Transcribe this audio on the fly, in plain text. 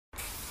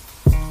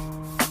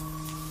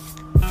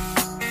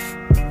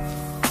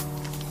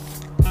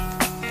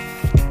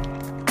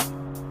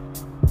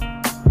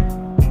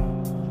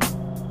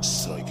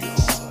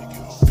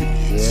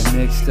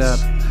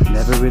messed up.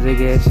 Never really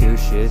get you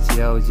shit,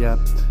 yo, yup.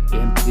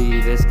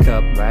 Empty this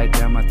cup right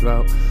down my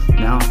throat.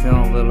 Now I'm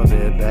feeling a little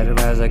bit better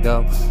as I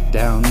go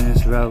down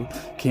this road.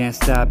 Can't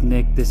stop,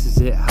 Nick, this is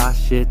it. Hot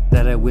shit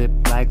that I whip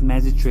like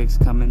magic tricks.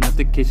 Coming out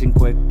the kitchen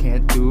quick.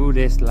 Can't do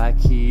this like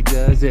he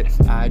does it.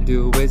 I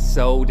do it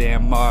so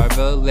damn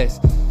marvelous.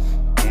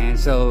 And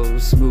so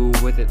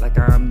smooth with it like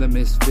I'm the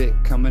misfit.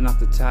 Coming off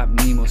the top,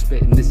 Nemo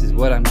spitting. This is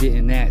what I'm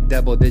getting at.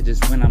 Double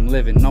digits when I'm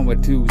living. Number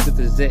 2, this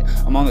is it.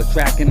 I'm on the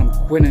track and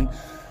I'm quitting.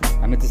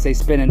 I meant to say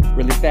spinning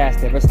really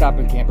fast, never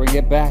stopping, can't bring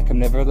it back. I'm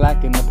never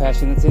lacking the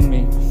passion that's in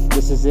me.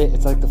 This is it,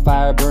 it's like the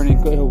fire burning,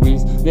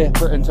 always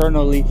for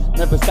internally,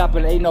 never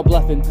stopping, ain't no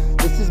bluffing.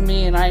 This is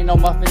me and I ain't no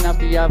muffin out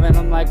the oven.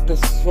 I'm like the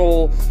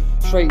soul,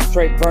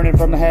 straight burning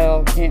from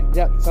hell. Can't,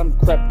 yep, I'm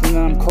crept and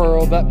I'm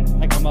curled up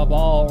like I'm a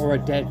ball or a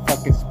dead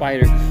fucking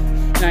spider.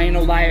 I ain't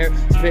no liar,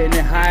 spitting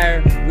it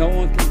higher. No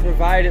one can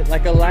provide it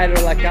like a lighter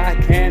like I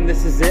can.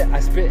 This is it, I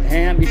spit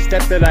ham each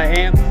step that I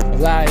am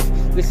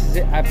alive. This is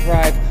it, I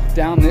thrive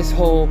down this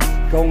hole,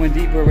 going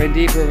deeper and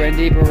deeper and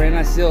deeper, and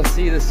I still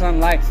see the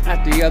sunlight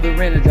at the other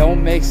end. It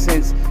don't make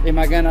sense. Am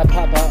I gonna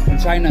pop up in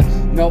China?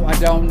 No, I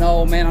don't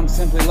know, man. I'm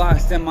simply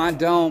lost in my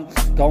dome,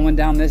 going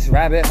down this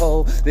rabbit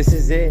hole. This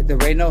is it,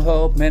 there ain't no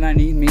hope, man. I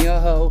need me a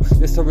hoe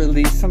just to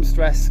release some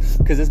stress,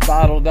 cause it's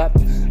bottled up.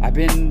 I've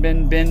been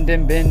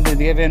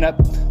giving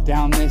up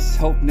down this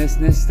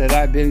hopelessness that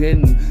I've been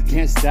in.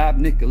 Can't stop,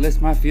 Nicholas,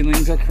 my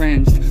feelings are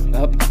cringed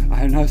up.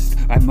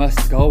 I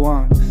must go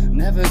on.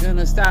 Never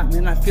gonna stop,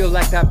 man. I feel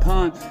like that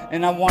pawn,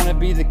 and I wanna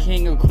be the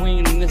king or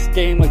queen in this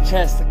game of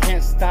chess. I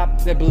can't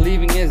stop. That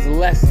believing is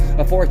less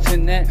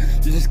fortunate.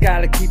 You just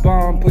gotta keep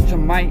on, put your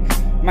mighty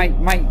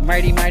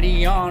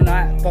on.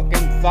 I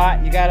fucking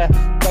thought you gotta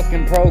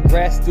fucking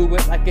progress. Do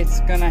it like it's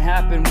gonna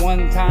happen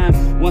one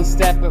time, one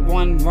step at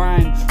one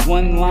grind,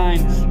 one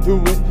line.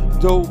 Do it,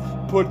 dope.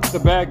 Put the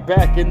bag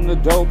back in the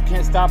dope.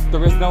 Can't stop,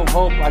 there is no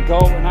hope. I go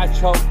and I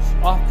choke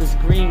off the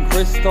screen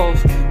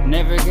crystals.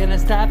 Never gonna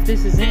stop,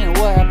 this is in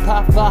where I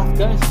pop off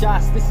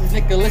gunshots. This is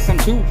Nicholas, I'm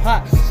too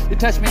hot. You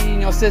touch me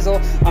in your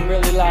sizzle. I'm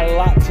really a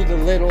lot to the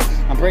little.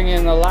 I'm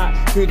bringing a lot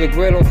to the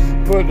griddle.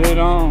 Put it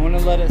on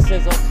and let it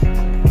sizzle.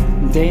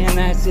 Damn,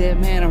 that's it,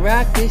 man. I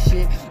rock this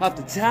shit off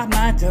the top of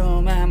my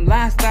dome. I'm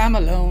lost, I'm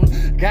alone.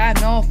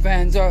 Got no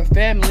friends or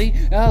family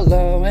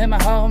alone. In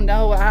my home,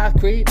 no, I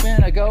creep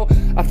and I go.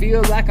 I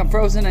feel like I'm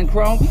frozen in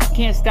chrome.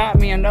 Can't stop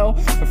me, I know.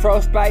 The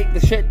frostbite,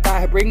 the shit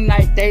I bring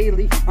night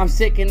daily. I'm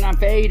sick and I'm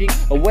fading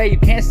away. You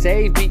can't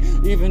save me,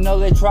 even though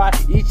they try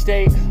each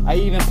day. I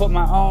even put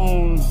my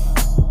own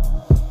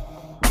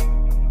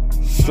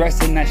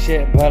stress in that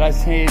shit, but I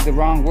say the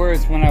wrong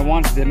words when I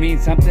wanted to mean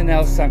something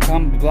else. I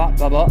come blah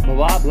blah blah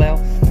blah blah.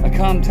 I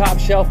come top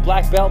shelf,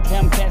 black belt,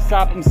 can't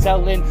stop. I'm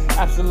selling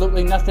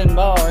absolutely nothing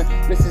more.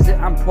 This is it,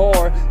 I'm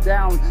poor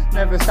down,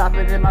 never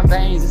stopping in my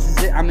veins. This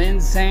is it, I'm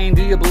insane.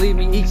 Do you believe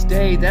me each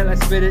day that I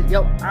spit it?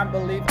 Yo, I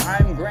believe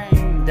I'm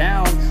grained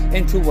down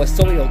into a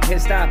soil.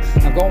 Can't stop,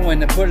 I'm going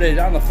to put it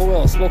on the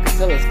foil, smoke it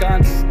till it's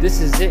gone.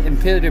 This is it,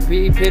 and Peter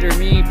me,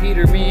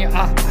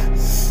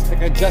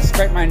 like I just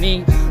scraped my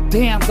knee.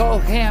 Damn, go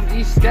ham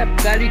each step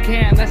that he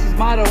can. That's his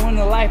motto in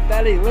the life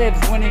that he lives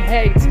when he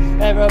hates.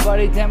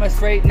 Everybody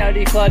demonstrate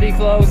nutty, clutty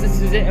flows.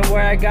 This is it, and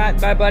where I got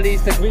my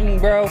buddies, the green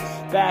bro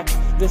back.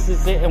 This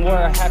is it, and where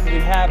I happily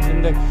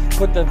happen to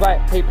put the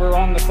right paper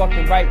on the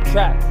fucking right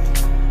track.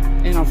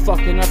 And I'm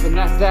fucking up, and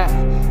that's that.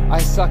 I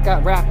suck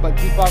at rap, but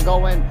keep on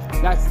going.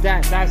 That's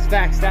facts,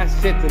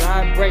 that's shit that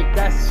I break.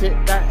 That's shit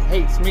that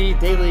hates me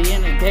daily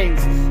and it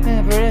days.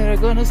 Never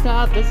ever gonna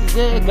stop, this is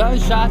it.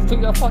 Gunshots to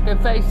your fucking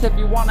face if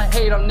you wanna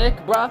hate on Nick,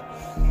 bruh.